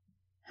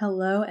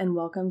Hello and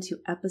welcome to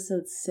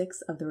episode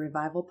 6 of the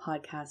Revival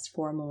Podcast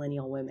for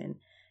Millennial Women.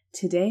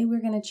 Today we're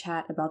going to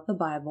chat about the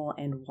Bible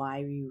and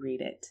why we read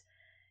it.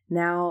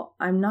 Now,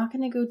 I'm not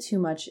going to go too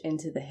much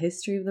into the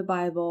history of the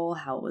Bible,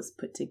 how it was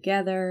put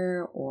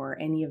together, or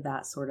any of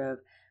that sort of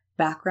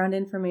background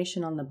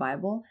information on the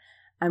Bible.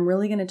 I'm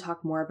really going to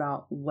talk more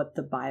about what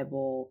the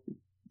Bible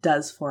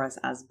does for us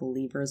as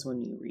believers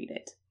when we read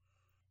it.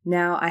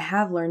 Now, I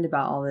have learned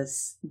about all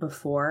this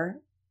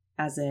before,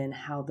 as in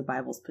how the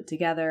Bible's put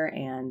together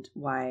and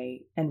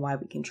why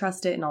we can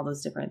trust it and all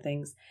those different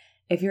things.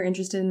 If you're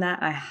interested in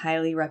that, I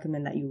highly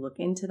recommend that you look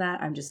into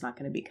that. I'm just not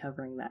going to be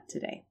covering that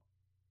today.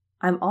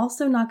 I'm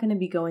also not going to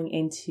be going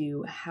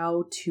into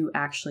how to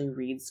actually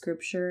read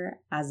scripture,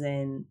 as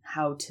in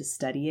how to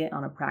study it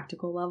on a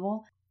practical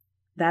level.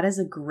 That is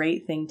a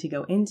great thing to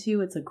go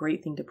into. It's a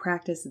great thing to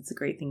practice. It's a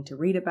great thing to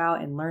read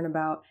about and learn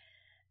about.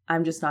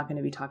 I'm just not going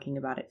to be talking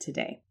about it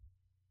today.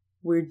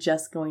 We're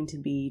just going to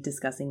be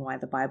discussing why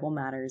the Bible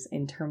matters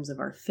in terms of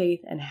our faith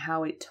and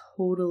how it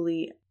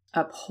totally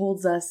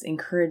upholds us,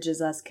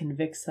 encourages us,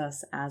 convicts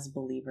us as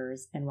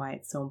believers, and why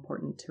it's so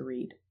important to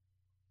read.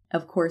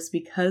 Of course,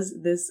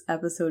 because this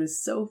episode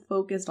is so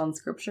focused on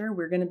scripture,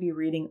 we're going to be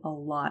reading a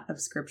lot of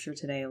scripture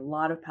today, a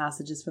lot of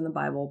passages from the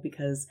Bible,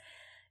 because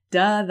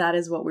that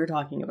is what we're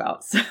talking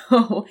about.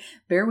 So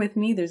bear with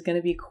me. There's going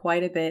to be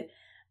quite a bit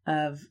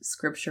of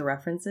scripture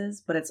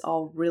references, but it's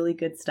all really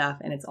good stuff,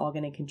 and it's all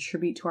going to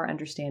contribute to our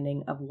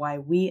understanding of why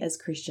we as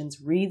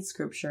Christians read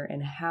scripture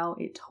and how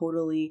it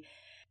totally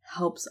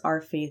helps our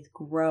faith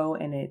grow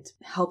and it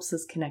helps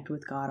us connect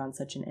with God on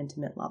such an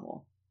intimate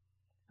level.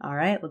 All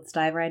right, let's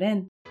dive right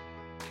in.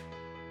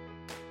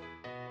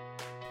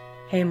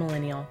 Hey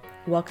Millennial,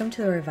 welcome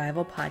to the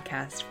Revival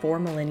Podcast for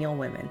Millennial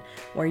Women,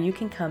 where you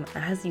can come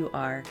as you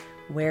are,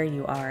 where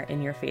you are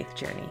in your faith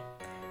journey.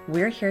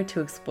 We're here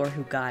to explore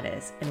who God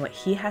is and what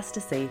He has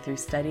to say through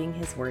studying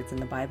His words in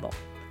the Bible.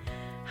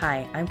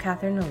 Hi, I'm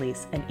Catherine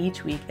Elise, and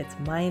each week it's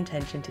my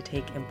intention to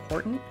take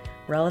important,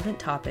 relevant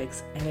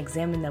topics and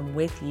examine them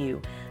with you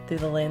through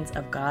the lens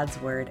of God's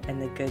Word and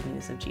the good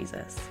news of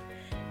Jesus.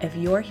 If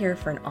you're here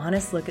for an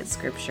honest look at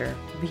Scripture,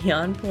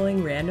 beyond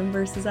pulling random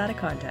verses out of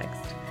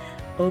context,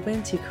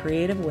 open to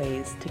creative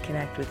ways to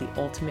connect with the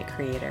ultimate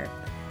Creator,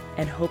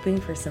 and hoping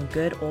for some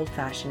good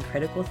old-fashioned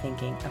critical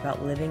thinking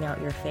about living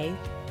out your faith,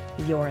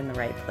 you're in the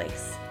right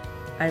place.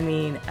 I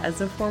mean, as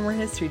a former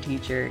history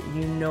teacher,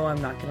 you know I'm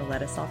not going to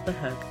let us off the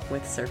hook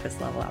with surface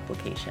level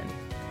application.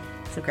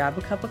 So grab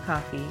a cup of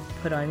coffee,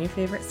 put on your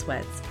favorite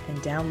sweats, and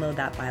download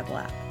that Bible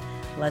app.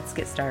 Let's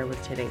get started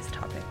with today's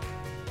topic.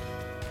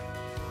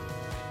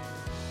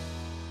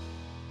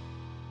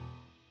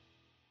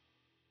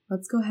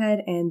 Let's go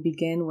ahead and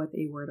begin with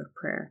a word of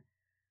prayer.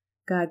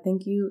 God,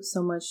 thank you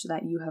so much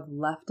that you have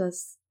left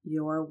us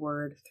your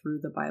word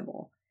through the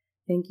Bible.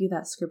 Thank you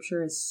that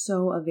scripture is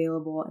so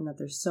available and that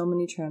there's so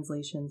many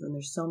translations and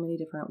there's so many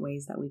different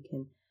ways that we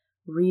can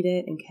read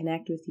it and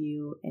connect with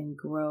you and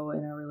grow in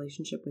our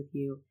relationship with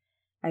you.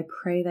 I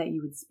pray that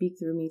you would speak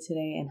through me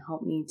today and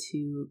help me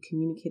to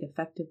communicate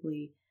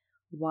effectively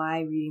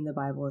why reading the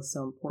Bible is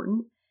so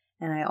important.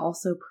 And I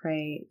also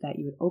pray that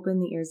you would open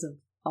the ears of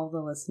all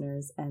the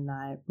listeners and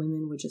that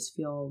women would just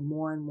feel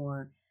more and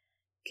more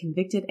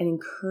convicted and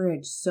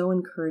so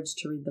encouraged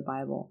to read the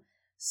Bible,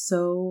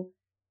 so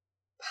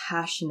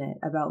passionate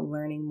about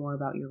learning more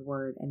about your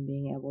word and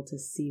being able to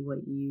see what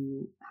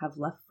you have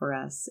left for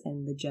us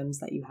and the gems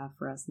that you have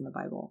for us in the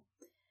Bible.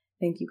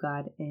 Thank you,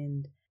 God,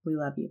 and we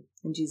love you.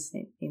 In Jesus'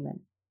 name, amen.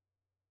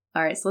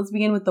 All right, so let's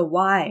begin with the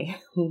why.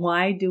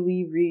 Why do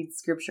we read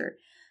scripture?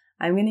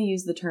 I'm going to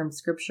use the term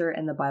scripture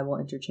and the Bible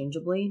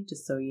interchangeably,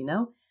 just so you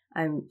know.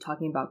 I'm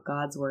talking about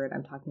God's word.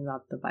 I'm talking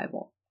about the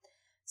Bible.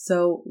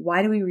 So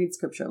why do we read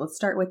scripture? Let's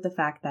start with the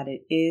fact that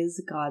it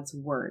is God's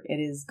word. It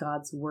is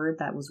God's word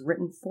that was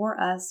written for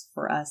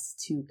us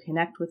to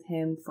connect with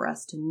Him, for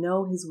us to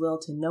know His will,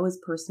 to know His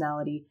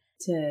personality,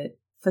 to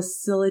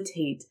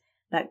facilitate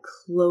that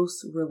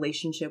close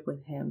relationship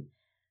with Him.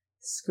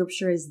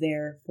 Scripture is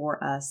there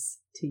for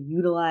us to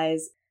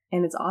utilize.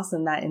 And it's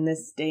awesome that in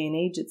this day and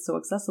age, it's so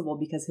accessible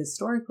because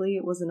historically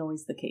it wasn't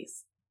always the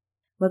case.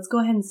 Let's go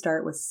ahead and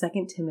start with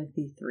 2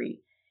 Timothy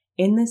 3.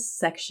 In this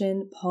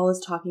section, Paul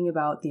is talking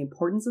about the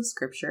importance of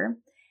scripture.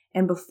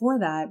 And before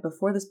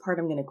this part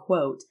I'm going to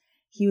quote,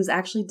 he was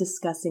actually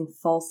discussing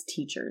false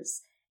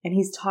teachers. And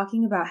he's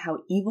talking about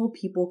how evil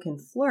people can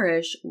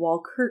flourish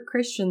while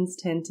Christians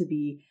tend to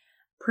be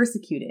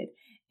persecuted.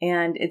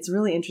 And it's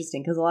really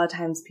interesting because a lot of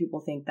times people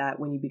think that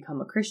when you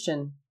become a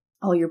Christian,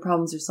 all your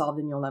problems are solved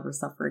and you'll never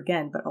suffer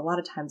again. But a lot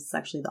of times it's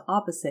actually the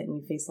opposite, and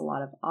we face a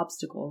lot of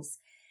obstacles.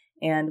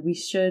 And we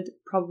should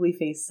probably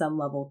face some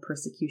level of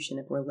persecution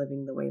if we're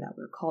living the way that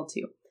we're called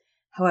to.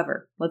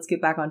 However, let's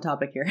get back on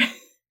topic here.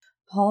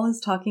 Paul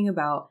is talking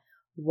about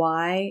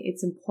why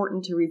it's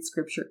important to read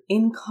scripture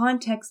in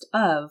context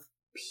of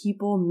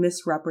people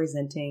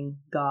misrepresenting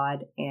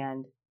God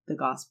and the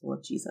gospel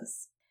of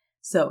Jesus.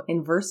 So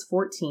in verse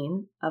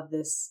 14 of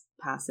this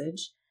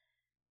passage,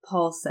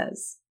 Paul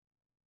says,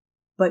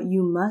 But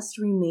you must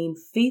remain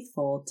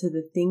faithful to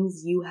the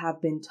things you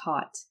have been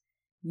taught.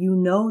 You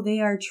know they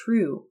are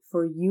true,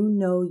 for you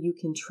know you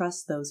can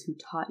trust those who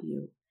taught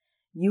you.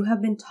 You have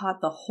been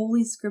taught the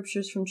Holy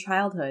Scriptures from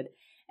childhood,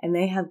 and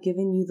they have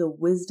given you the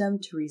wisdom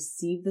to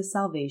receive the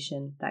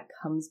salvation that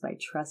comes by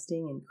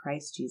trusting in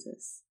Christ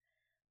Jesus.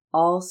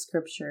 All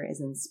Scripture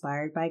is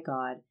inspired by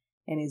God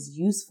and is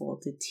useful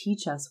to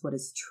teach us what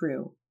is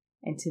true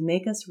and to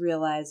make us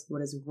realize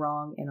what is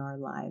wrong in our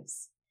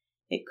lives.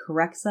 It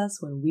corrects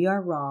us when we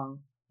are wrong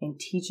and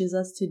teaches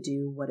us to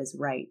do what is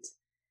right.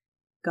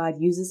 God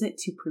uses it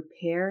to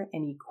prepare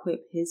and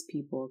equip His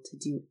people to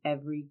do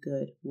every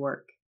good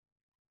work.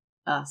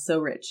 So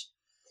rich.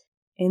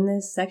 In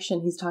this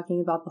section, he's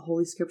talking about the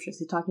Holy Scriptures.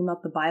 He's talking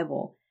about the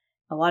Bible.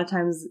 A lot of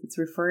times it's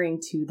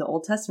referring to the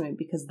Old Testament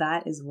because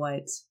that is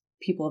what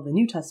people of the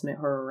New Testament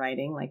who are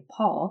writing, like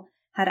Paul,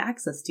 had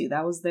access to.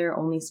 That was their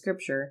only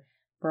scripture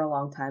for a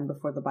long time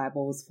before the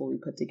Bible was fully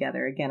put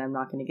together. Again, I'm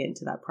not going to get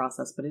into that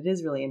process, but it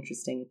is really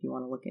interesting if you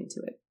want to look into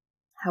it.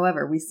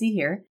 However, we see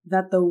here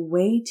that the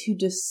way to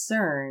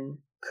discern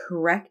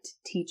correct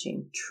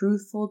teaching,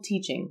 truthful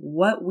teaching,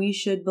 what we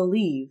should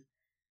believe,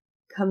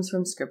 comes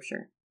from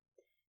Scripture.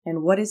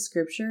 And what is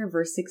Scripture?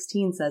 Verse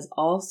 16 says,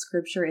 all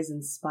Scripture is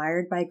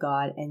inspired by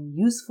God and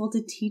useful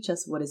to teach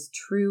us what is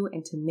true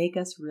and to make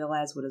us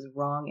realize what is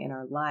wrong in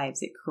our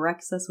lives. It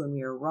corrects us when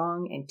we are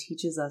wrong and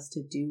teaches us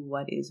to do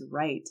what is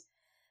right.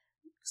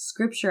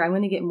 Scripture, I'm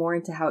going to get more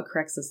into how it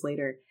corrects us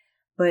later,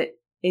 but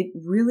it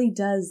really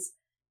does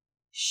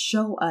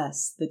show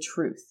us the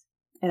truth.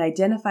 It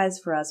identifies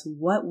for us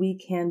what we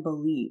can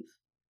believe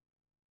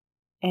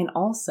and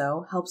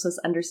also helps us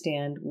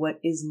understand what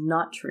is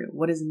not true,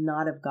 what is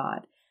not of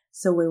God.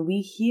 So when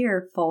we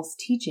hear false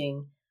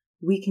teaching,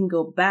 we can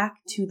go back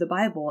to the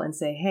Bible and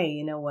say, hey,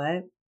 you know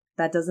what?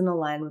 That doesn't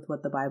align with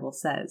what the Bible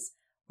says.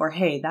 Or,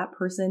 hey, that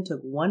person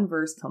took one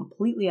verse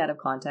completely out of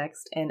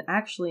context, and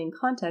actually in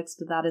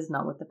context, that is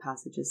not what the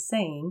passage is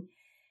saying.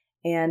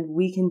 And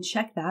we can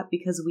check that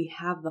because we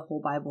have the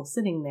whole Bible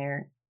sitting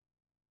there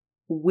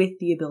with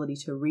the ability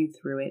to read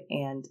through it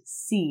and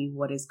see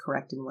what is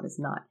correct and what is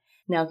not.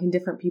 Now, can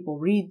different people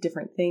read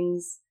different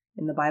things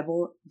in the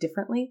Bible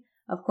differently?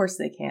 Of course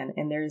they can,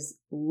 and there's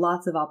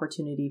lots of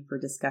opportunity for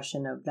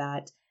discussion of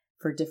that,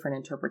 for different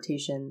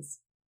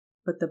interpretations.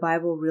 But the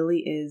Bible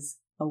really is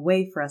a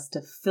way for us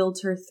to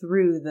filter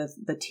through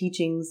the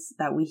teachings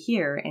that we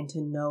hear and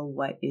to know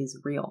what is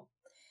real.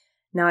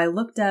 Now, I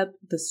looked up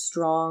the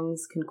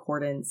Strong's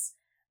Concordance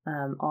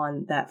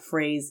on that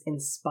phrase,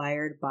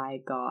 inspired by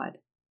God.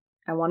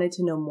 I wanted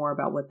to know more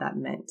about what that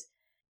meant.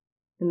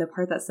 In the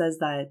part that says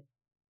that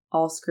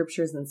all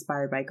Scripture is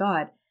inspired by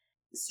God,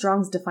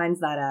 Strong's defines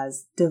that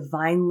as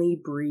divinely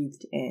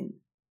breathed in,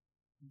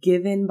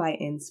 given by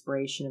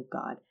inspiration of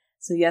God.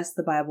 So yes,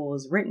 the Bible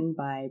was written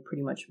by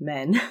pretty much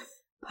men,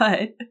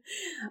 but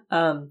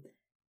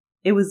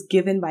it was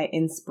given by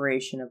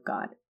inspiration of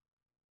God.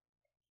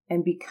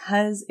 And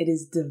because it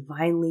is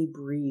divinely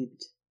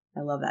breathed, I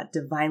love that,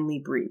 divinely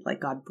breathed,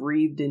 like God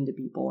breathed into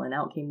people and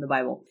out came the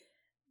Bible.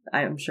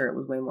 I'm sure it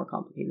was way more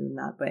complicated than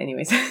that, but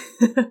anyways.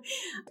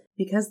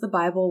 Because the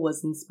Bible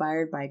was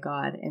inspired by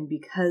God and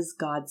because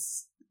God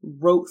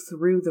wrote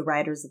through the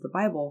writers of the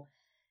Bible,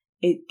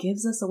 it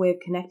gives us a way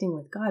of connecting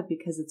with God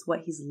because it's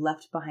what He's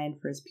left behind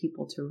for His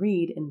people to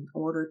read in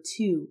order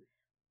to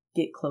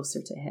get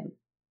closer to Him.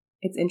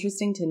 It's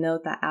interesting to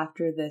note that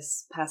after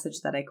this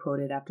passage that I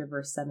quoted, after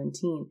verse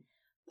 17,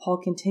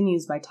 Paul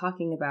continues by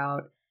talking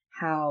about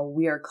how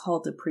we are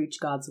called to preach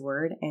God's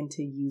word and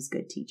to use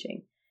good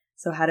teaching.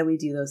 So how do we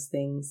do those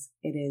things?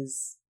 It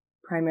is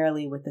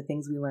primarily with the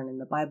things we learn in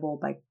the Bible,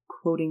 by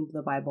quoting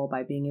the Bible,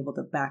 by being able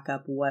to back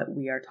up what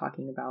we are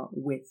talking about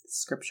with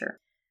Scripture.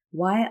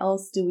 Why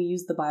else do we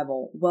use the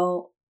Bible?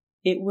 Well,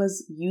 it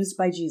was used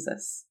by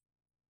Jesus.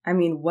 I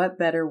mean, what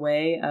better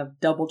way of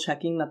double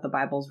checking that the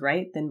Bible's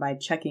right than by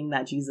checking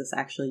that Jesus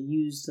actually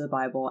used the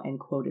Bible and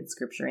quoted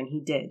Scripture, and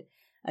He did.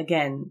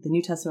 Again, the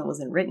New Testament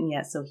wasn't written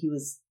yet, so He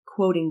was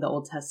quoting the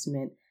Old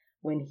Testament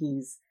when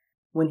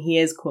He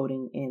is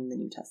quoting in the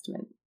New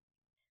Testament.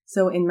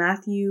 So in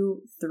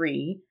Matthew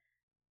 3,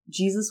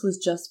 Jesus was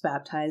just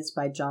baptized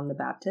by John the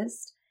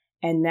Baptist,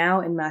 and now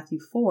in Matthew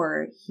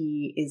 4,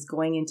 He is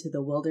going into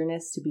the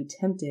wilderness to be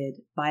tempted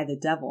by the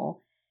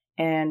devil.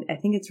 And I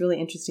think it's really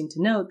interesting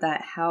to note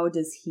that how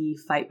does He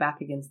fight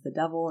back against the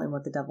devil and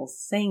what the devil's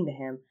saying to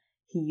Him?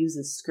 He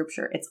uses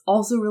Scripture. It's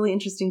also really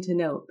interesting to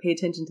note, pay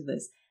attention to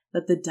this,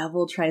 that the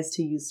devil tries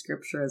to use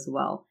Scripture as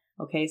well.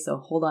 Okay, so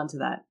hold on to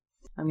that.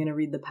 I'm going to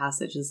read the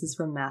passage. This is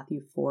from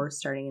Matthew 4,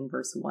 starting in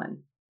verse 1.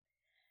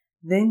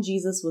 Then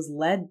Jesus was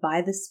led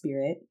by the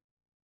Spirit,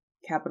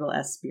 capital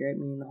S Spirit,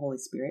 meaning the Holy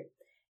Spirit,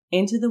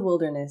 into the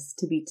wilderness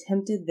to be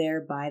tempted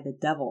there by the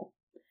devil.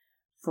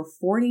 For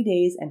 40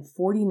 days and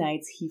 40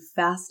 nights He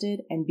fasted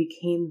and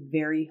became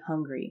very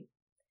hungry.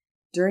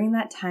 During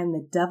that time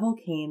the devil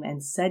came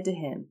and said to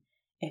Him,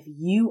 "If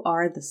you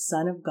are the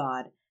Son of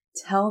God,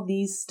 tell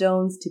these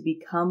stones to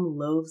become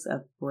loaves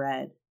of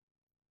bread."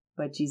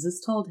 But Jesus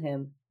told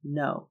him,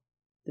 "No,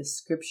 the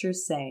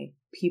Scriptures say,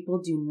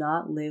 people do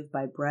not live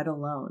by bread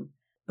alone,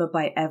 but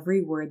by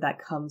every word that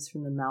comes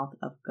from the mouth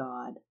of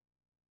God."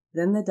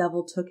 Then the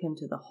devil took him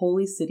to the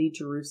holy city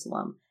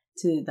Jerusalem,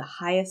 to the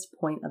highest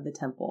point of the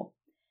temple,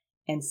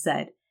 and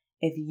said,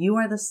 "If you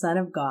are the Son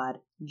of God,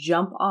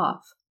 jump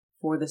off,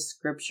 for the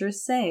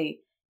scriptures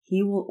say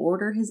he will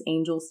order his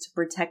angels to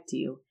protect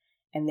you,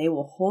 and they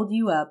will hold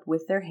you up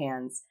with their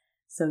hands,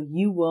 so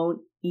you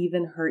won't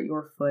even hurt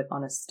your foot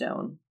on a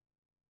stone."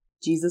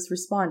 Jesus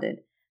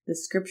responded, "The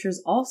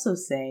scriptures also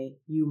say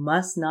you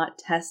must not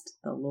test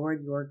the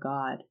Lord your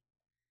God."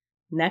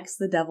 Next,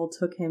 the devil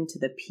took him to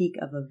the peak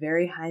of a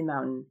very high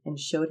mountain and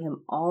showed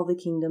him all the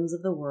kingdoms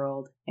of the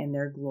world and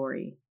their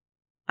glory.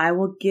 "I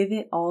will give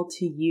it all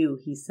to you,"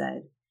 he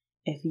said,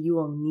 "if you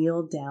will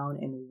kneel down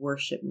and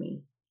worship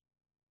me."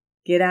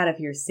 "Get out of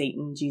here,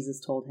 Satan," Jesus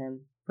told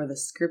him, "for the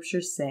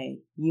scriptures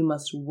say you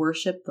must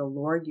worship the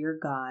Lord your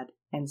God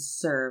and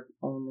serve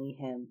only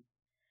him."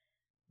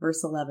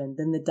 Verse 11,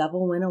 then the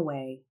devil went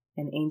away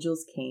and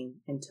angels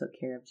came and took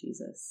care of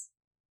Jesus.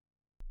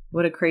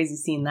 What a crazy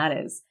scene that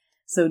is.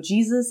 So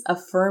Jesus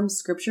affirms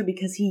scripture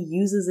because he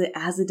uses it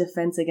as a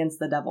defense against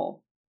the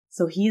devil.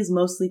 So he is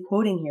mostly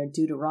quoting here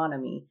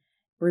Deuteronomy.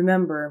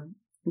 Remember,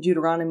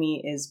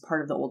 Deuteronomy is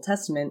part of the Old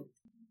Testament.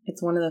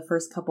 It's one of the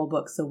first couple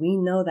books. So we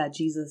know that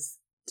Jesus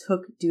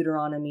took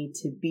Deuteronomy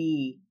to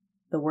be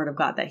the word of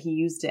God, that he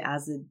used it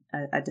as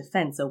a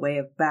defense, a way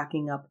of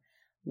backing up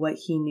what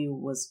he knew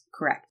was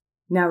correct.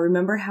 Now,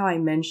 remember how I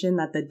mentioned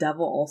that the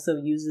devil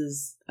also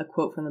uses a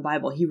quote from the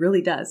Bible? He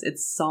really does.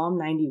 It's Psalm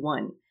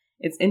 91.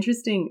 It's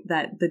interesting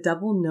that the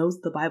devil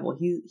knows the Bible.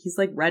 He's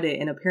like read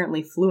it and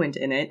apparently fluent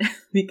in it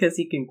because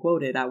he can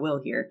quote it at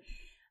will here.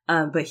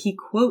 But he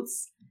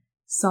quotes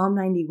Psalm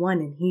 91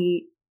 and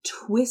he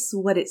twists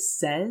what it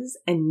says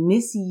and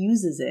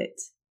misuses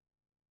it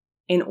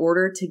in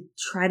order to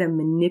try to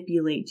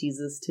manipulate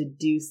Jesus to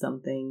do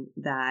something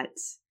that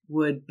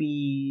would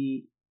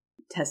be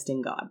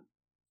testing God.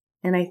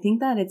 And I think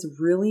that it's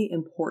really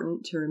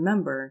important to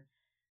remember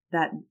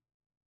that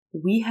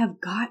we have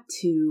got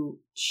to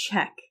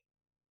check.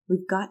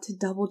 We've got to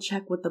double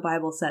check what the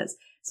Bible says.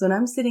 So when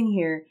I'm sitting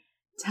here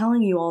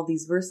telling you all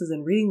these verses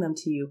and reading them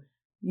to you,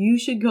 you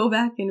should go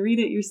back and read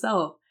it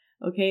yourself.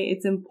 Okay,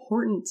 it's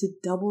important to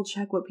double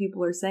check what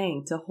people are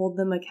saying, to hold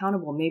them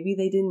accountable. Maybe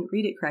they didn't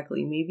read it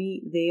correctly.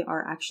 Maybe they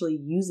are actually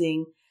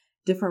using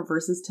different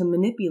verses to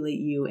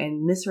manipulate you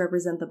and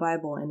misrepresent the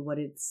Bible and what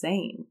it's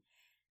saying.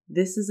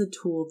 This is a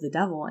tool of the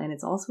devil, and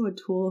it's also a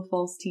tool of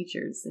false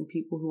teachers and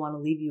people who want to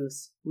lead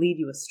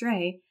you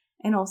astray.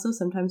 And also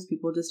sometimes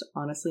people just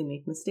honestly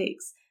make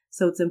mistakes.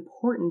 So it's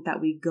important that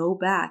we go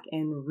back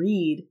and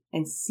read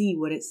and see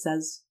what it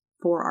says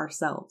for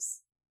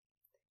ourselves.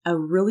 A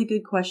really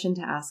good question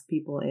to ask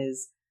people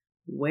is,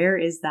 where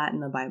is that in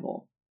the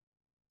Bible?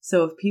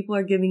 So if people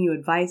are giving you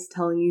advice,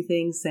 telling you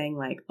things, saying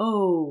like,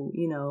 oh,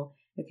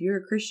 if you're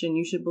a Christian,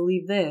 you should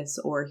believe this,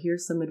 or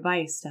here's some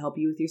advice to help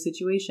you with your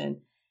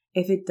situation.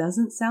 If it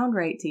doesn't sound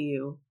right to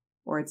you,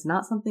 or it's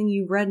not something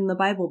you've read in the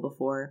Bible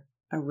before,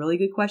 a really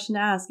good question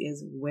to ask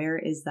is, where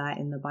is that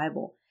in the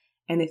Bible?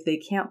 And if they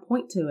can't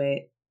point to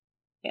it,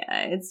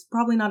 it's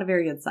probably not a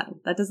very good sign.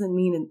 That doesn't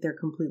mean that they're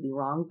completely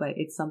wrong, but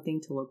it's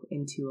something to look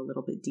into a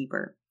little bit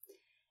deeper.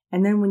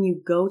 And then when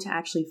you go to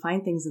actually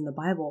find things in the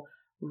Bible,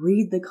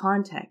 read the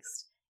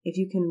context. If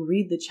you can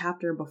read the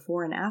chapter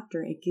before and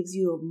after, it gives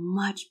you a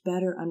much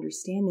better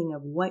understanding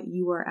of what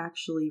you are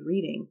actually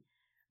reading,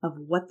 of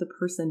what the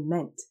person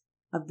meant,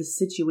 of the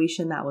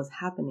situation that was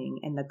happening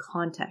and the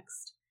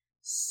context.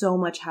 So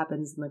much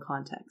happens in the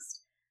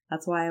context.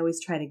 That's why I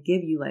always try to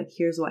give you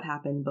here's what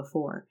happened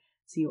before,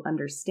 so you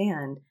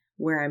understand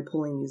where I'm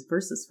pulling these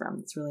verses from.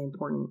 It's really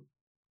important.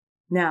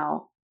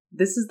 Now,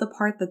 this is the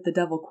part that the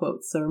devil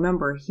quotes. So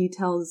remember, he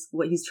tells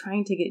what he's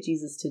trying to get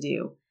Jesus to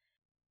do.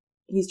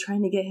 He's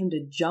trying to get him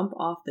to jump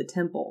off the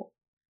temple,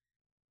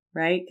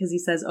 right? Because he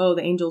says, oh,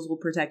 the angels will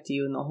protect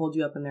you and they'll hold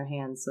you up in their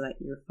hands so that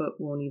your foot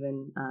won't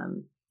even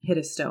hit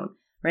a stone,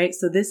 right?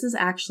 So this is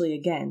actually,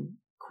 again,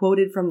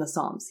 quoted from the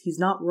Psalms. He's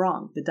not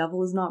wrong. The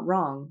devil is not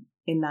wrong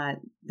in that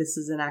this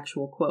is an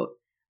actual quote.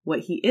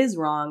 What he is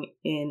wrong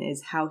in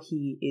is how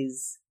he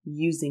is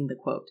using the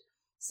quote.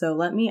 So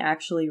let me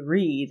actually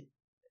read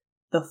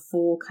the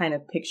full kind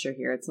of picture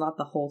here. It's not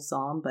the whole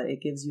psalm, but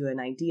it gives you an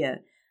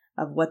idea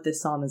of what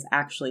this psalm is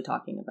actually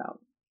talking about.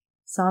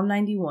 Psalm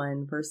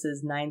 91,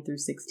 verses 9 through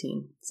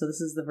 16. So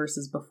this is the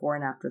verses before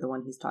and after the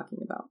one he's talking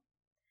about.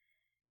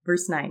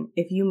 Verse 9,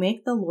 if you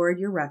make the Lord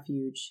your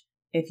refuge,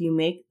 if you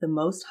make the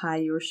Most High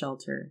your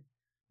shelter,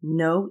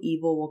 no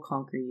evil will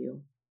conquer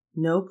you,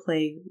 no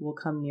plague will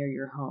come near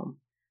your home.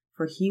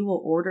 For he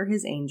will order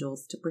his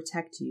angels to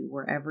protect you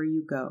wherever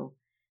you go.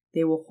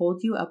 They will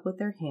hold you up with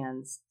their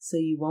hands, so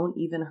you won't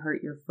even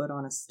hurt your foot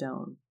on a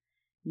stone.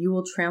 You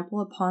will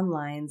trample upon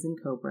lions and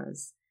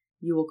cobras.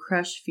 You will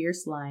crush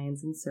fierce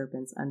lions and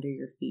serpents under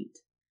your feet.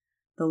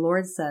 The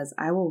Lord says,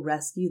 I will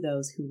rescue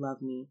those who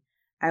love me.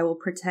 I will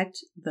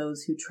protect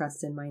those who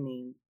trust in my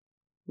name.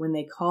 When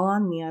they call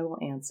on me, I will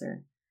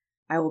answer.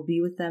 I will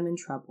be with them in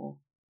trouble.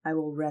 I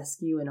will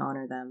rescue and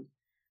honor them.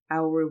 I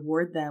will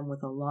reward them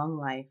with a long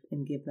life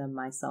and give them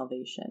my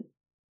salvation.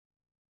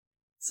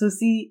 So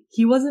see,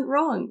 he wasn't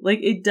wrong. Like,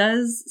 it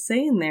does say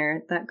in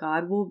there that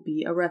God will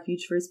be a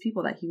refuge for his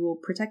people, that he will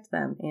protect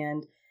them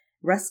and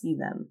rescue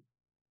them.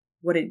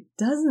 What it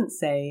doesn't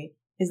say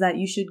is that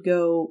you should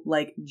go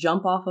like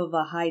jump off of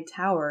a high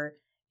tower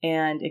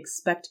and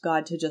expect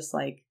God to just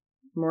like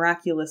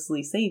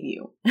miraculously save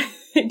you.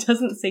 It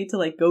doesn't say to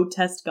like go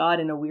test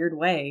God in a weird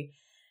way.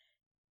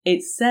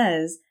 It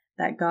says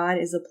that God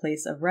is a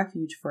place of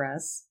refuge for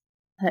us,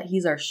 that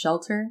he's our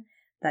shelter,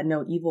 that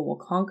no evil will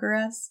conquer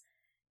us,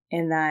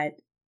 and that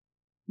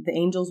the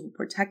angels will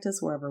protect us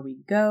wherever we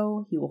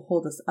go. He will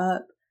hold us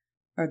up,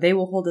 or they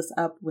will hold us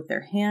up with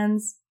their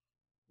hands.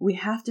 We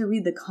have to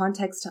read the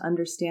context to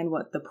understand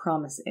what the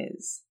promise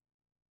is.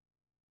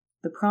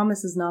 The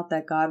promise is not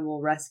that God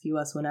will rescue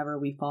us whenever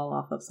we fall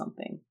off of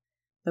something.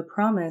 The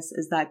promise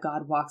is that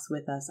God walks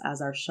with us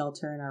as our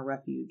shelter and our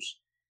refuge,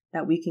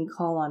 that we can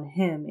call on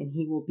him and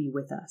he will be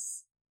with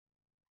us.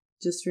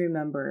 Just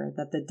remember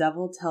that the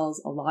devil tells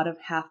a lot of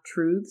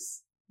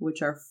half-truths,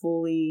 which are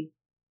fully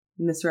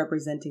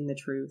misrepresenting the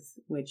truth,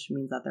 which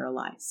means that they're a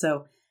lie.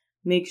 So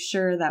make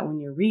sure that when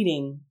you're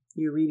reading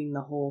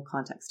the whole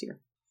context here.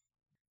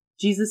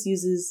 Jesus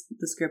uses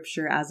the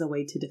scripture as a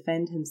way to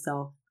defend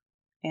himself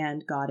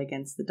and God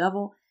against the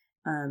devil.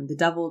 The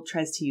devil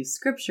tries to use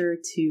scripture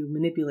to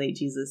manipulate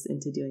Jesus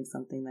into doing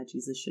something that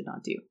Jesus should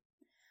not do.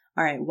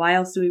 All right, why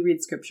else do we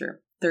read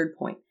scripture? Third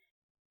point.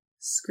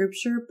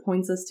 Scripture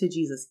points us to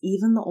Jesus.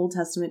 Even the Old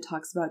Testament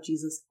talks about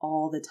Jesus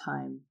all the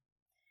time.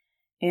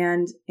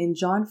 And in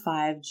John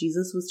 5,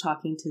 Jesus was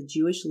talking to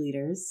Jewish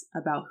leaders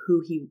about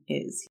who he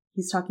is.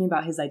 He's talking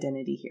about his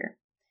identity here.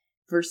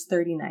 Verse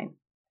 39,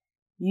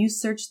 you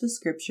search the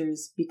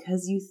scriptures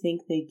because you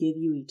think they give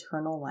you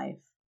eternal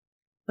life.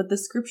 But the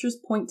scriptures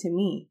point to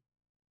me,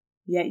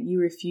 yet you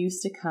refuse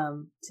to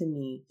come to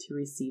me to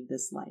receive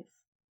this life.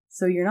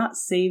 So you're not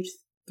saved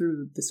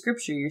through the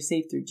scripture, you're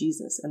saved through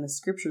Jesus. And the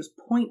scriptures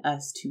point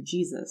us to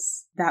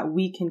Jesus, that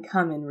we can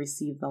come and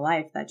receive the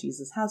life that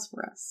Jesus has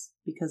for us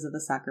because of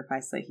the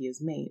sacrifice that he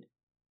has made.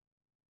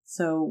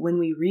 So when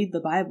we read the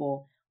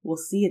Bible, we'll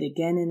see it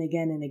again and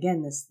again and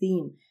again, this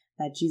theme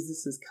that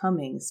Jesus is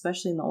coming,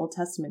 especially in the Old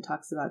Testament,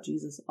 talks about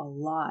Jesus a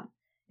lot.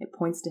 It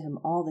points to him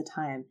all the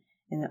time.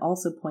 And it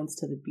also points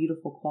to the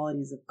beautiful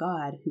qualities of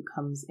God who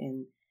comes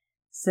and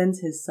sends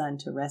his son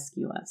to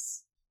rescue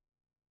us.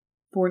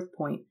 Fourth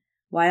point,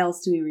 why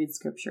else do we read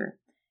scripture?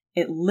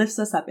 It lifts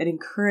us up, it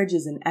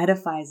encourages and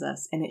edifies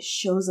us, and it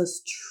shows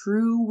us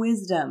true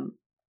wisdom.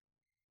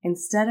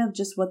 Instead of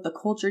just what the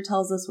culture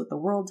tells us, what the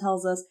world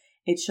tells us,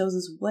 it shows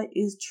us what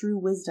is true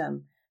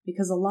wisdom.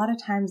 Because a lot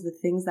of times the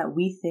things that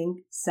we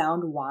think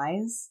sound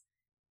wise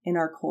in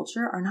our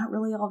culture are not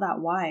really all that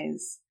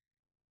wise.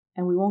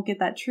 And we won't get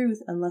that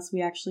truth unless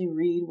we actually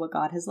read what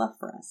God has left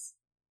for us.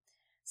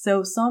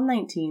 So Psalm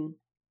 19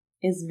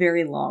 is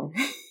very long.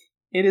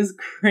 It is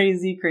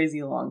crazy,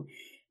 crazy long.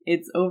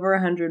 It's over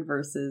 100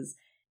 verses.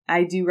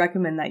 I do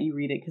recommend that you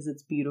read it because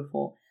it's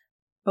beautiful.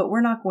 But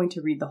we're not going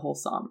to read the whole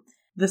psalm.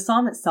 The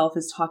psalm itself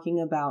is talking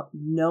about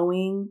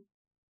knowing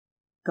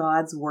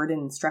God's word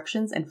and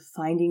instructions and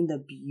finding the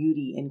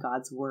beauty in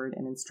God's word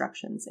and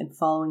instructions and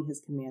following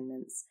his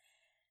commandments.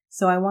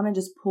 So I want to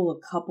just pull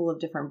a couple of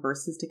different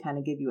verses to kind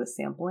of give you a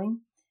sampling,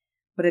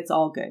 but it's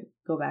all good.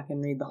 Go back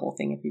and read the whole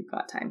thing if you've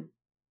got time.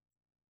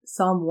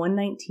 Psalm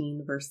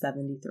 119, verse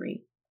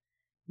 73.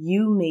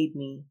 You made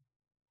me.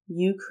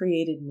 You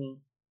created me.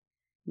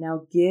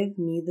 Now give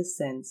me the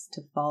sense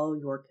to follow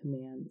your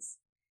commands.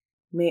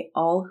 May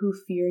all who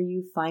fear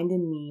you find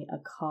in me a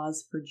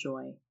cause for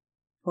joy,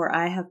 for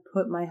I have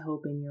put my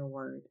hope in your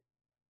word.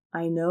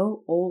 I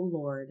know, O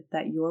Lord,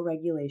 that your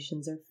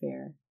regulations are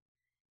fair.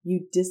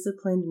 You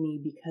disciplined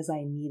me because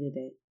I needed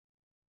it.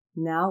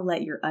 Now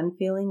let your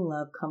unfailing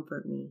love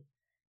comfort me,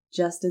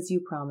 just as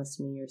you promised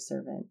me, your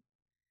servant.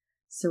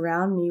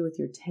 Surround me with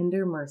your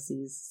tender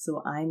mercies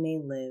so I may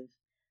live,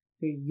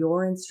 for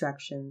your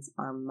instructions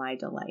are my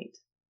delight.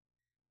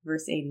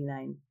 Verse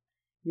 89.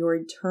 Your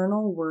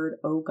eternal word,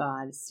 O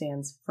God,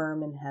 stands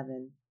firm in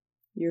heaven.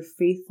 Your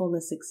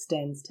faithfulness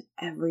extends to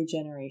every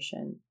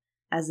generation,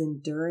 as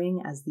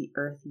enduring as the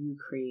earth you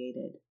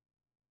created.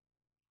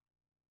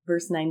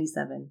 Verse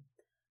 97.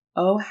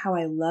 Oh, how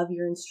I love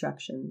your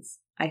instructions.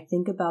 I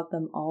think about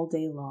them all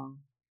day long.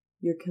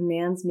 Your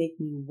commands make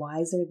me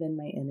wiser than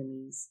my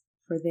enemies,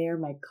 for they are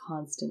my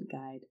constant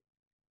guide.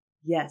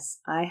 Yes,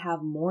 I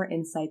have more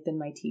insight than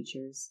my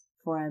teachers,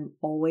 for I am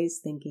always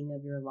thinking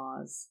of your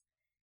laws.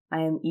 I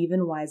am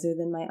even wiser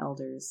than my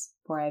elders,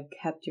 for I have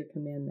kept your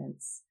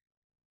commandments.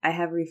 I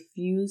have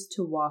refused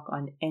to walk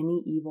on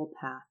any evil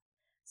path,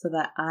 so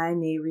that I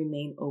may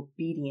remain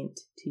obedient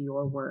to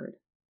your word.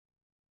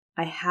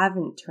 I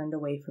haven't turned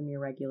away from your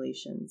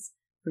regulations,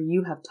 for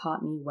you have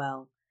taught me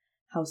well.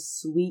 How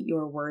sweet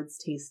your words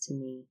taste to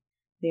me.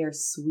 They are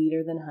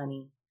sweeter than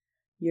honey.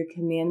 Your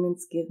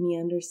commandments give me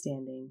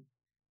understanding.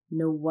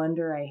 No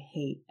wonder I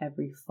hate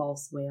every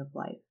false way of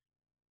life.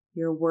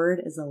 Your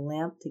word is a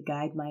lamp to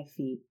guide my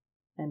feet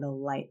and a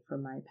light for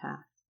my path.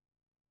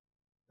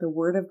 The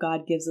Word of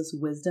God gives us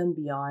wisdom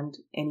beyond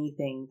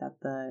anything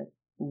that the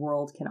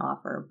world can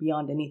offer,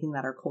 beyond anything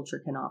that our culture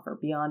can offer,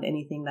 beyond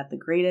anything that the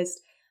greatest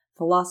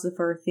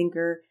philosopher,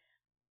 thinker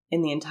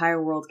in the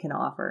entire world can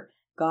offer.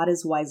 God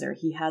is wiser.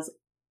 He has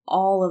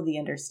all of the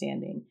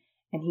understanding,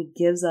 and He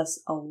gives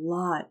us a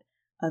lot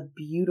of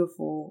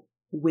beautiful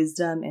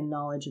wisdom and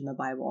knowledge in the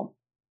Bible.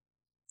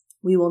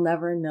 We will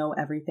never know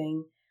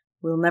everything.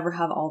 We'll never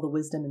have all the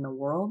wisdom in the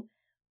world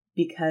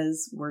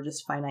because we're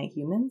just finite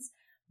humans.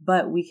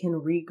 But we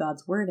can read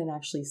God's word and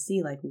actually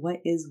see, like,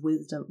 what is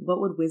wisdom? What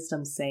would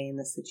wisdom say in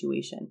this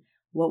situation?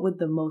 What would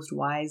the most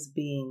wise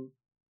being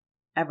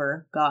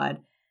ever, God,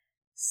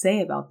 say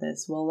about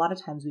this? Well, a lot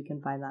of times we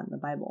can find that in the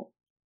Bible.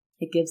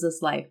 It gives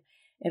us life.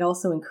 It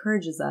also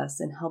encourages us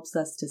and helps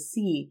us to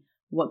see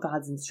what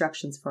God's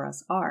instructions for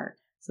us are,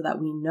 so that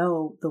we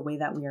know the way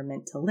that we are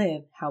meant to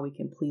live, how we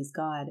can please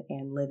God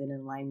and live in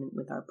alignment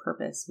with our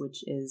purpose,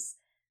 which is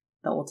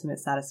the ultimate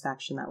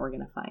satisfaction that we're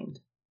going to find.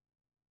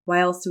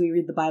 Why else do we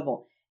read the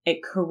Bible?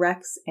 It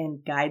corrects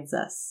and guides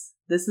us.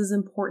 This is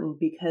important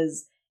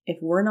because if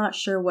we're not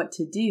sure what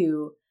to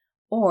do,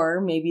 or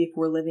maybe if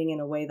we're living in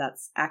a way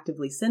that's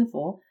actively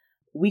sinful,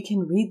 we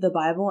can read the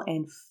Bible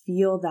and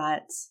feel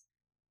that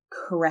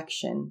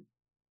correction.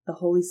 The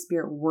Holy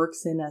Spirit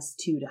works in us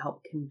too to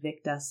help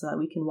convict us so that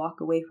we can walk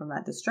away from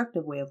that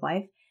destructive way of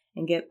life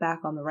and get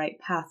back on the right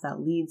path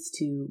that leads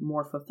to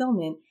more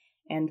fulfillment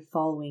and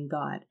following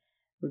God,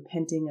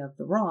 repenting of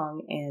the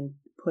wrong and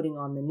putting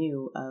on the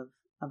new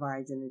of our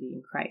identity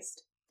in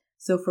Christ.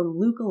 So from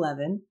Luke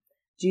 11,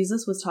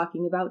 Jesus was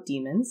talking about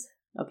demons.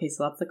 Okay,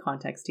 so that's the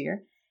context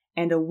here.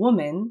 And a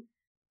woman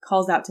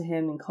calls out to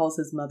him and calls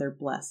his mother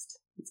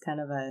blessed. It's kind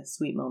of a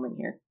sweet moment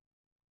here.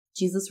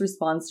 Jesus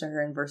responds to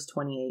her in verse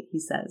 28. He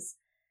says,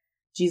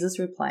 Jesus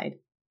replied,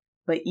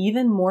 "But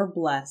even more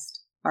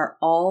blessed are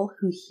all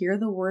who hear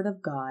the word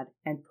of God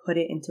and put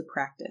it into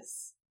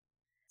practice."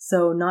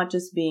 So not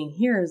just being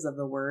hearers of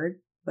the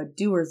word, but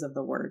doers of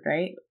the word,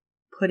 right?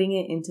 Putting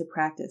it into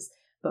practice.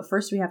 But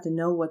first we have to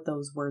know what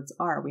those words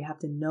are. We have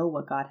to know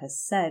what God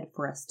has said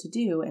for us to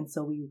do, and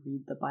so we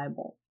read the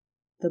Bible.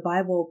 The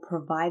Bible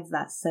provides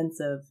that sense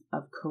of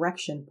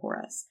correction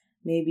for us.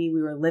 Maybe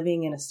we were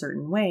living in a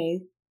certain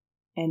way,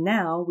 and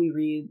now we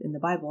read in the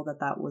Bible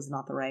that that was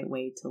not the right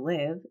way to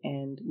live,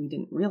 and we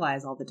didn't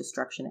realize all the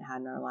destruction it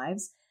had in our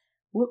lives.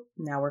 Whoop,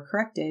 now we're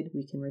corrected.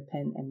 We can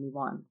repent and move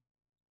on.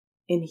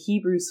 In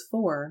Hebrews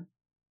 4,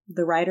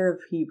 the writer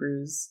of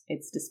Hebrews,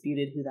 it's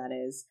disputed who that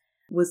is,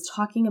 was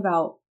talking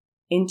about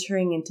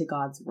entering into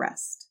God's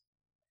rest.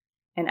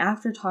 And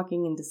after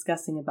talking and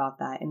discussing about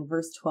that, in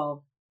verse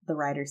 12, the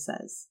writer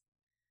says,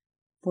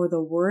 "For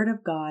the word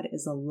of God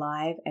is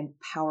alive and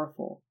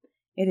powerful.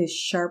 It is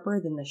sharper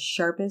than the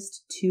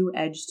sharpest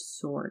two-edged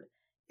sword,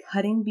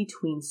 cutting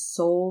between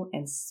soul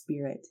and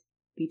spirit,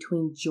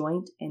 between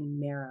joint and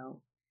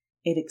marrow.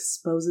 It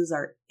exposes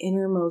our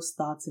innermost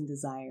thoughts and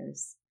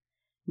desires.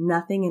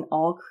 Nothing in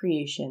all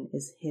creation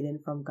is hidden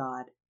from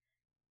God.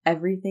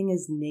 Everything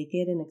is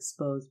naked and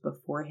exposed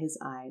before His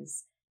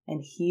eyes,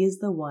 and He is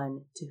the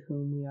one to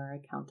whom we are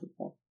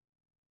accountable."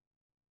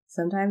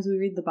 Sometimes we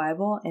read the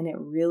Bible and it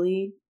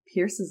really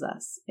pierces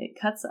us. It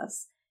cuts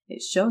us.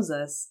 It shows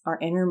us our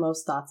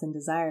innermost thoughts and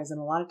desires,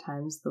 and a lot of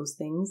times those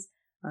things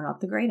are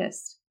not the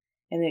greatest.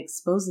 And it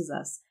exposes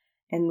us.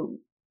 And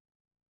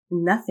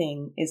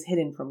nothing is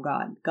hidden from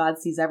God. God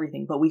sees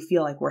everything, but we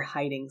feel like we're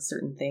hiding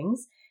certain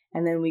things.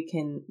 And then we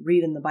can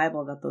read in the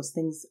Bible that those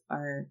things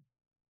are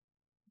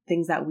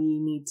things that we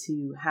need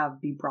to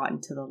have be brought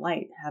into the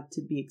light, have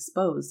to be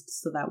exposed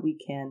so that we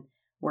can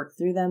work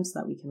through them, so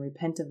that we can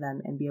repent of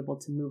them and be able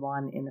to move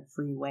on in a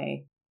free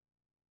way.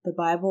 The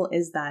Bible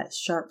is that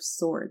sharp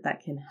sword that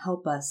can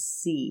help us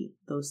see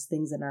those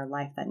things in our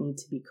life that need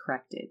to be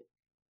corrected.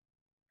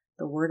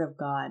 The Word of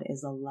God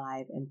is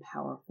alive and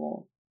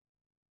powerful.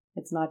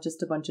 It's not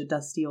just a bunch of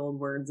dusty old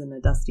words in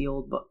a dusty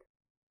old book.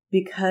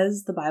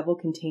 Because the Bible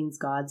contains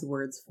God's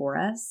words for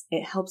us,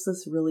 it helps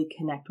us really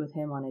connect with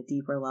Him on a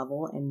deeper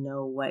level and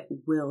know what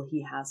will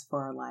He has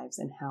for our lives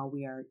and how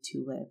we are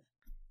to live.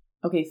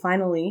 Okay,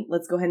 finally,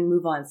 let's go ahead and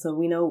move on. So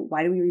we know,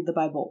 why do we read the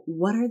Bible?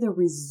 What are the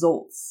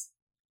results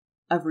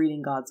of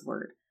reading God's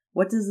Word?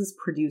 What does this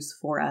produce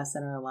for us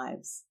in our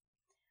lives?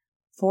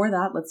 For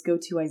that, let's go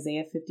to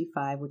Isaiah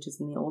 55, which is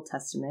in the Old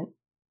Testament.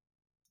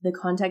 The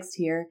context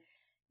here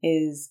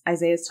is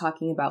Isaiah is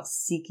talking about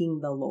seeking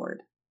the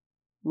Lord,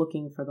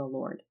 looking for the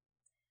Lord.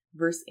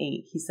 Verse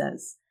 8, he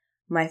says,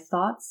 "My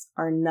thoughts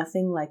are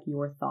nothing like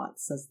your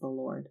thoughts, says the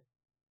Lord,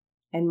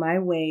 and my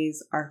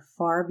ways are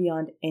far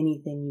beyond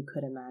anything you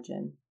could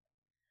imagine.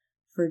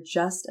 For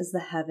just as the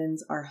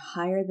heavens are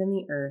higher than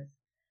the earth,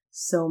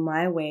 so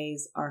my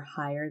ways are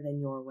higher than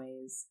your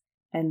ways,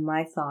 and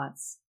my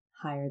thoughts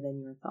higher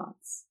than your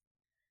thoughts.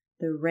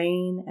 The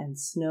rain and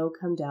snow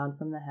come down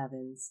from the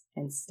heavens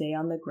and stay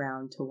on the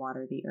ground to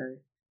water the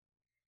earth.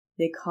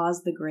 They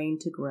cause the grain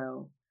to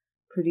grow,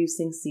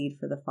 producing seed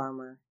for the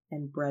farmer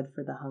and bread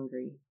for the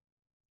hungry.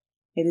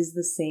 It is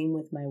the same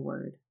with my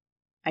word.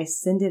 I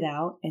send it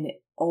out and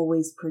it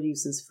always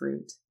produces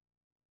fruit.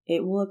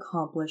 It will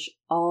accomplish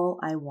all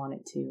I want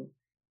it to,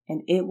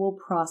 and it will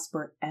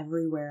prosper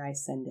everywhere I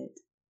send it.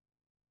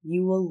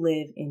 You will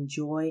live in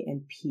joy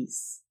and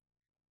peace.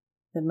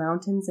 The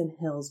mountains and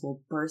hills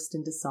will burst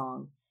into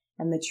song,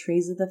 and the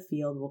trees of the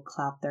field will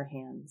clap their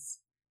hands.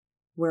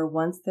 Where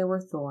once there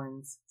were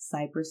thorns,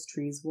 cypress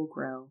trees will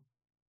grow.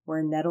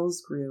 Where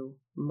nettles grew,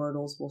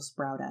 myrtles will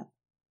sprout up.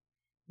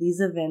 These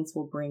events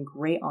will bring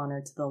great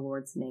honor to the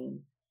Lord's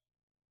name.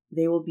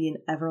 They will be an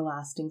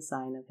everlasting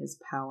sign of his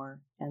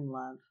power and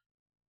love.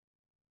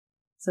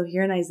 So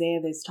here in Isaiah,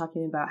 it's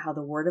talking about how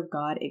the word of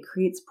God, it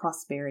creates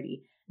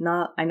prosperity.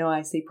 I know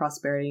I say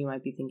prosperity, you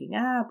might be thinking,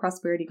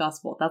 prosperity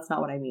gospel. That's not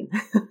what I mean.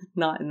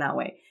 Not in that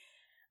way.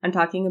 I'm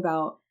talking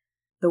about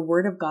the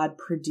word of God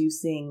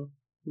producing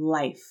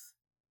life,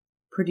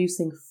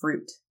 producing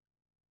fruit.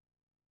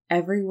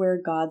 Everywhere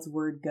God's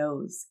word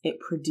goes, it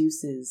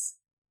produces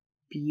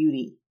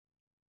beauty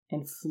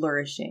and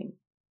flourishing,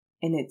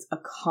 and it's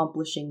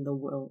accomplishing the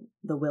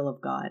will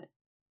of God.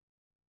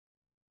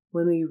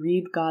 When we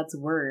read God's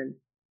word,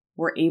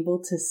 we're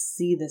able to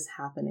see this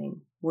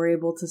happening. We're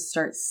able to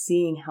start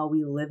seeing how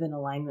we live in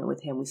alignment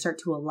with him. We start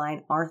to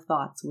align our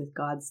thoughts with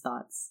God's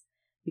thoughts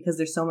because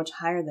they're so much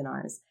higher than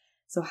ours.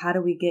 So how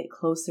do we get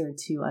closer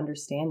to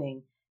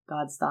understanding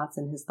God's thoughts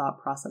and his thought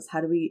process?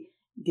 How do we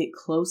get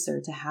closer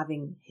to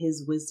having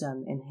his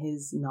wisdom and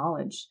his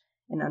knowledge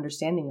and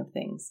understanding of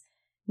things?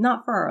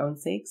 Not for our own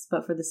sakes,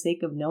 but for the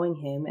sake of knowing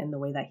him and the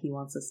way that he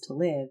wants us to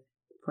live,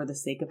 for the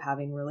sake of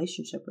having a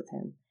relationship with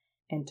him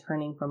and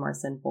turning from our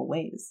sinful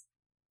ways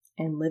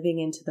and living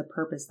into the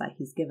purpose that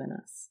he's given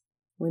us.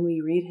 When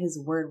we read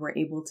his word, we're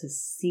able to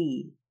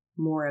see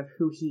more of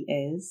who he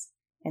is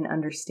and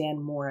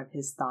understand more of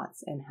his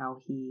thoughts and how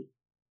he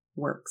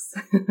works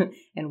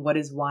and what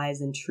is wise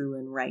and true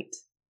and right.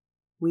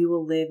 We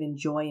will live in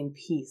joy and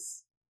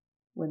peace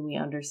when we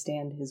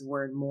understand his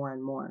word more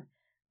and more.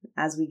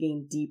 As we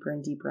gain deeper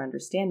and deeper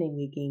understanding,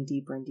 we gain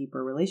deeper and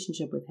deeper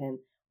relationship with him.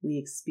 We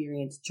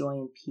experience joy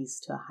and peace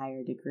to a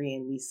higher degree,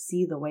 and we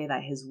see the way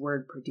that his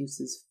word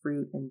produces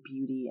fruit and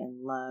beauty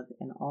and love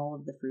and all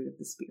of the fruit of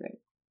the Spirit.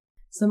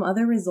 Some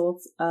other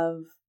results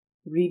of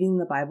reading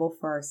the Bible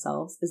for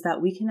ourselves is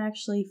that we can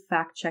actually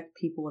fact check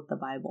people with the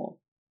Bible.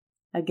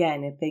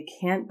 Again, if they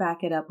can't back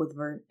it up with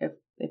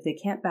if they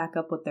can't back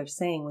up what they're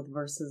saying with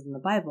verses in the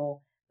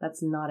Bible,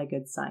 that's not a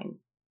good sign.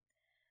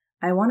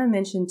 I want to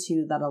mention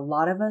too that a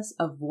lot of us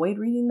avoid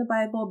reading the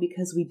Bible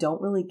because we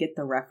don't really get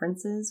the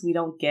references. We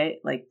don't get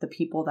like the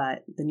people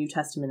that the New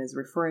Testament is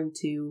referring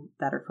to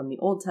that are from the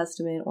Old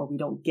Testament, or we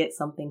don't get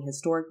something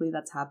historically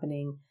that's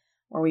happening,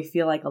 or we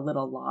feel like a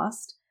little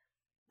lost.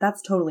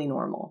 That's totally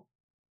normal.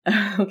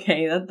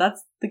 Okay,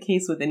 that's the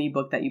case with any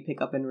book that you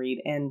pick up and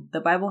read, and the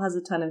Bible has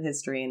a ton of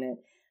history in it.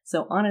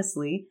 So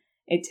honestly,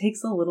 it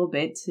takes a little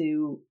bit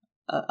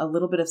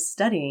of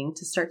studying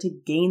to start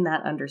to gain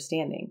that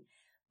understanding.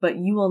 But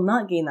you will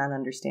not gain that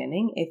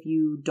understanding if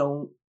you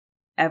don't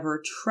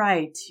ever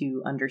try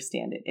to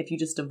understand it, if you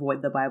just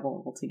avoid the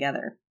Bible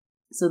altogether.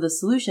 So the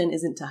solution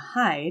isn't to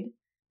hide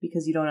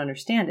because you don't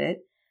understand it.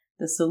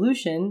 The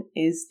solution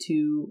is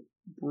to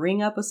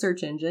bring up a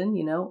search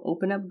engine,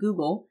 open up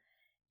Google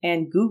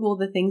and Google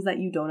the things that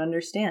you don't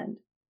understand.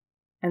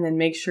 And then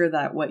make sure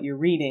that what you're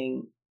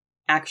reading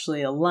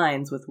actually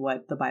aligns with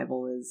what the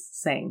Bible is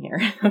saying here.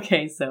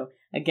 Okay, so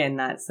again,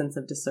 that sense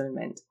of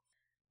discernment.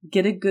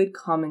 Get a good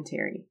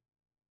commentary.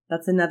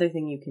 That's another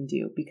thing you can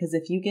do, because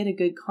if you get a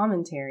good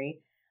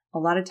commentary, a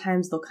lot of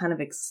times they'll kind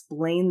of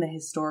explain the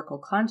historical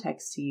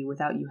context to you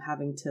without you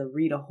having to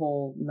read a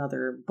whole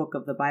nother book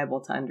of the Bible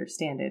to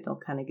understand it. It'll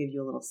kind of give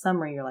you a little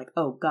summary. You're like,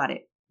 oh, got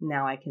it.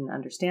 Now I can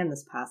understand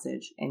this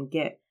passage and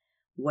get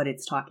what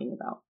it's talking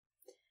about.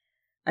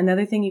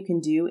 Another thing you can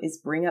do is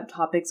bring up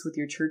topics with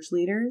your church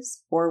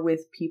leaders or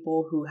with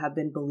people who have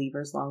been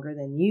believers longer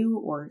than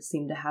you or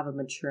seem to have a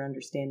mature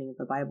understanding of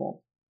the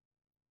Bible.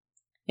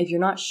 If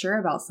you're not sure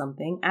about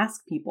something,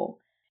 ask people.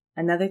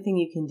 Another thing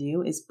you can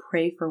do is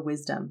pray for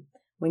wisdom.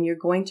 When you're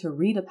going to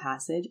read a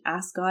passage,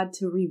 ask God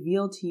to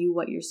reveal to you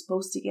what you're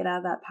supposed to get out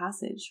of that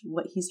passage,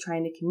 what he's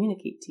trying to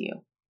communicate to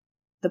you.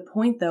 The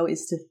point, though,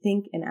 is to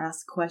think and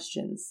ask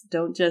questions.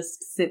 Don't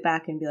just sit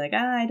back and be like,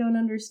 I don't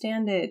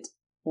understand it,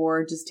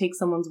 or just take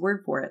someone's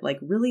word for it. Like,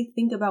 really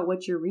think about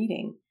what you're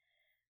reading.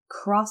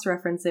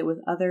 Cross-reference it with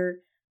other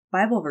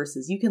Bible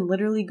verses. You can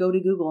literally go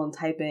to Google and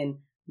type in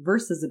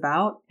verses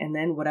about, and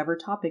then whatever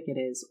topic it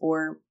is,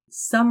 or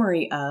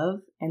summary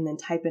of, and then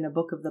type in a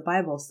book of the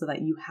Bible so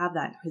that you have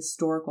that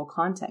historical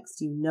context.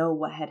 You know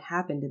what had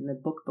happened in the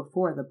book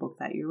before the book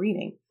that you're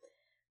reading,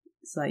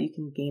 so that you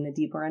can gain a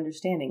deeper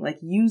understanding. Like,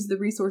 use the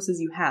resources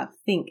you have.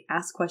 Think,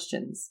 ask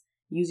questions,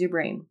 use your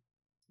brain.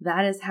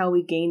 That is how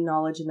we gain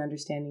knowledge and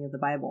understanding of the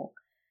Bible.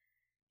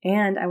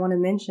 And I want to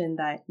mention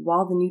that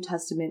while the New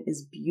Testament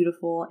is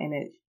beautiful and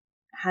it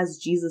has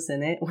Jesus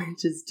in it,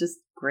 which is just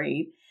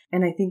great,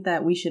 and I think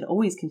that we should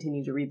always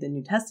continue to read the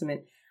New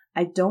Testament,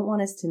 I don't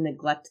want us to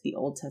neglect the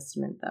Old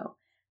Testament, though.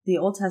 The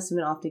Old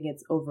Testament often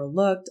gets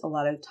overlooked. A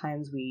lot of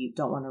times we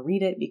don't want to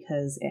read it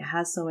because it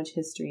has so much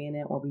history in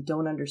it, or we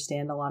don't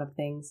understand a lot of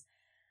things.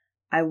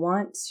 I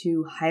want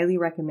to highly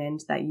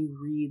recommend that you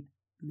read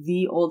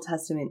the Old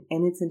Testament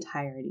in its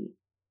entirety.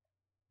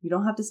 You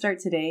don't have to start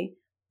today,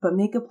 but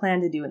make a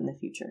plan to do it in the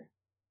future.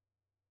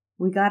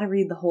 We got to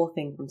read the whole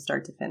thing from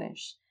start to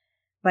finish.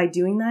 By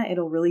doing that,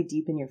 it'll really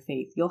deepen your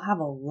faith. You'll have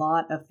a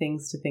lot of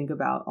things to think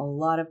about, a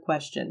lot of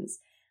questions.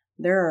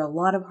 There are a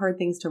lot of hard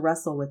things to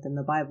wrestle with in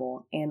the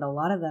Bible, and a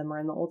lot of them are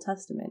in the Old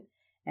Testament.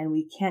 And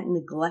we can't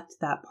neglect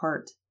that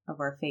part of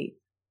our faith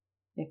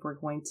if we're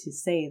going to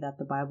say that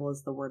the Bible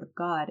is the Word of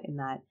God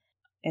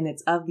and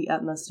it's of the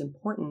utmost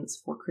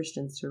importance for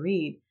Christians to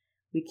read.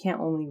 We can't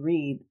only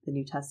read the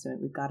New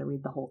Testament. We've got to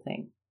read the whole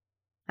thing.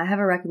 I have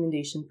a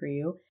recommendation for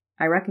you.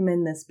 I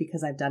recommend this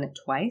because I've done it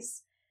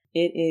twice.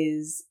 It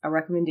is a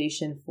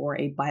recommendation for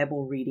a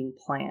Bible reading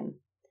plan.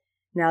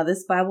 Now,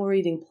 this Bible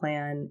reading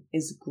plan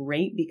is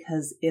great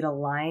because it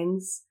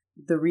aligns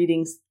the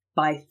readings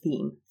by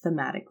theme,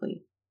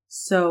 thematically.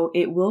 So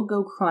it will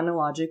go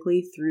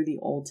chronologically through the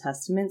Old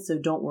Testament, so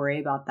don't worry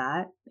about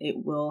that. It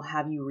will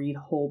have you read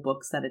whole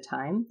books at a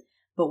time.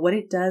 But what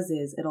it does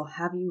is it'll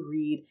have you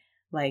read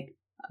like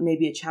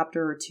maybe a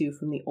chapter or two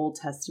from the Old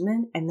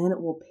Testament, and then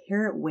it will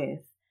pair it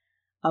with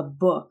a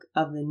book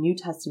of the New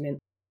Testament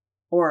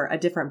or a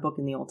different book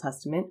in the Old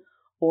Testament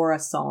or a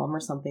psalm or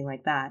something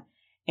like that.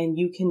 And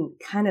you can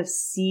kind of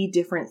see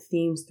different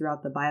themes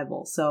throughout the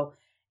Bible. So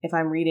if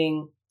I'm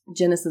reading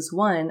Genesis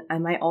 1, I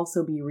might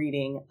also be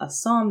reading a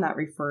psalm that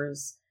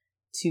refers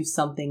to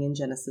something in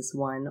Genesis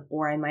 1,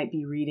 or I might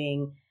be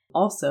reading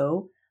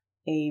also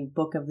a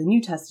book of the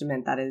New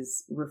Testament that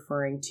is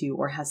referring to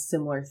or has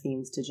similar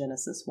themes to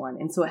Genesis 1.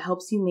 And so it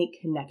helps you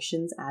make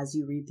connections as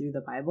you read through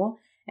the Bible,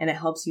 and it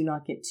helps you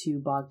not get too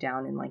bogged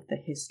down in like the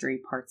history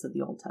parts of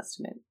the Old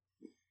Testament.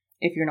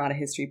 If you're not a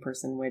history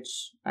person,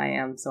 which I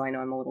am, so I know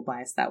I'm a little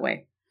biased that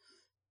way.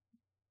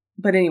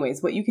 But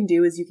anyways, what you can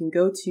do is you can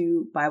go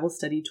to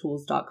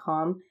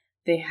BibleStudyTools.com.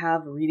 They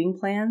have reading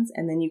plans,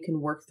 and then you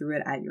can work through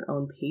it at your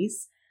own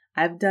pace.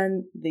 I've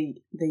done the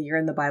Year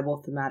in the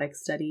Bible thematic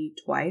study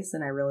twice,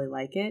 and I really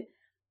like it.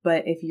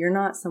 But if you're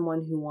not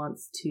someone who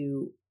wants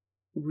to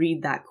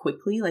read that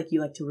quickly, like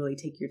you like to really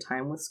take your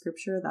time with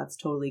scripture, that's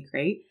totally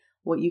great.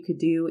 What you could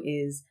do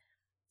is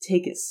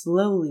take it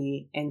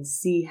slowly and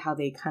see how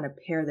they kind of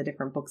pair the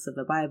different books of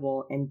the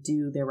Bible and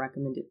do their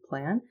recommended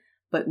plan,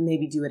 but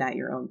maybe do it at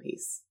your own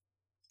pace.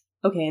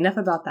 Okay, enough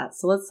about that.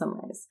 So let's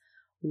summarize.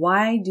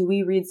 Why do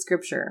we read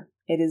scripture?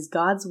 It is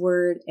God's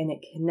word and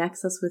it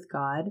connects us with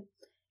God.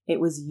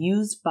 It was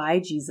used by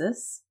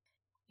Jesus.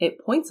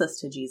 It points us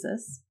to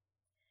Jesus.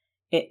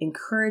 It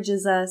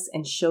encourages us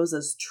and shows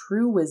us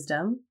true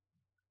wisdom.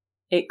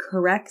 It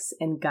corrects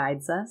and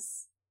guides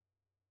us.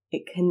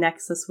 It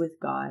connects us with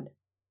God.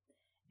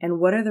 And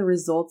what are the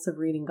results of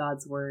reading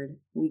God's word?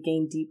 We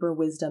gain deeper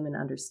wisdom and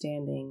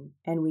understanding,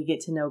 and we get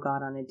to know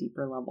God on a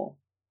deeper level.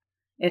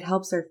 It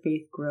helps our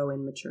faith grow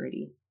in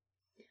maturity.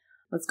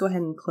 Let's go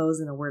ahead and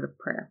close in a word of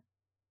prayer.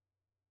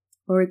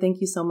 Lord, thank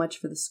you so much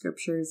for the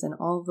scriptures and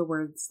all of the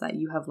words that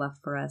you have left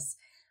for us.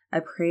 I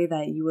pray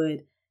that you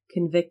would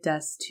convict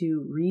us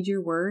to read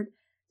your word,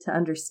 to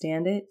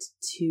understand it,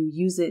 to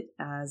use it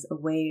as a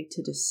way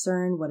to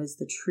discern what is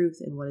the truth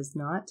and what is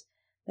not,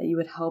 that you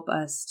would help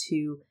us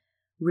to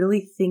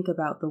really think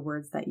about the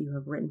words that you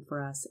have written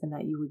for us, and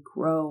that you would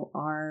grow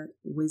our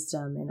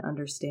wisdom and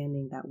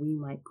understanding, that we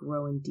might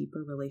grow in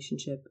deeper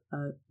relationship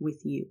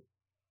with you.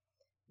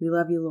 We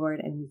love you, Lord,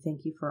 and we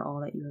thank you for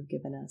all that you have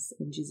given us.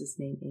 In Jesus'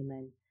 name,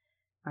 amen.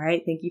 All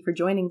right, thank you for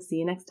joining. See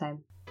you next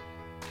time.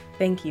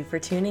 Thank you for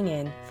tuning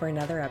in for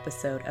another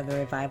episode of the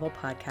Revival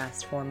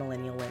Podcast for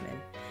Millennial Women.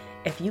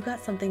 If you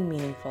got something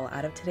meaningful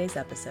out of today's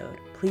episode,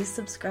 please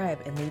subscribe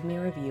and leave me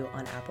a review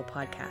on Apple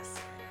Podcasts.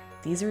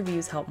 These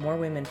reviews help more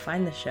women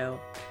find the show,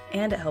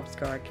 and it helps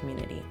grow our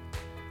community.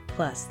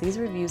 Plus, these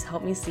reviews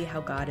help me see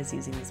how God is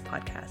using this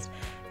podcast,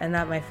 and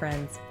that, my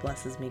friends,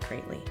 blesses me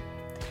greatly.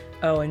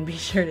 Oh, and be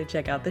sure to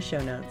check out the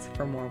show notes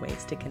for more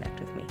ways to connect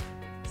with me.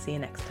 See you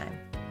next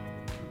time.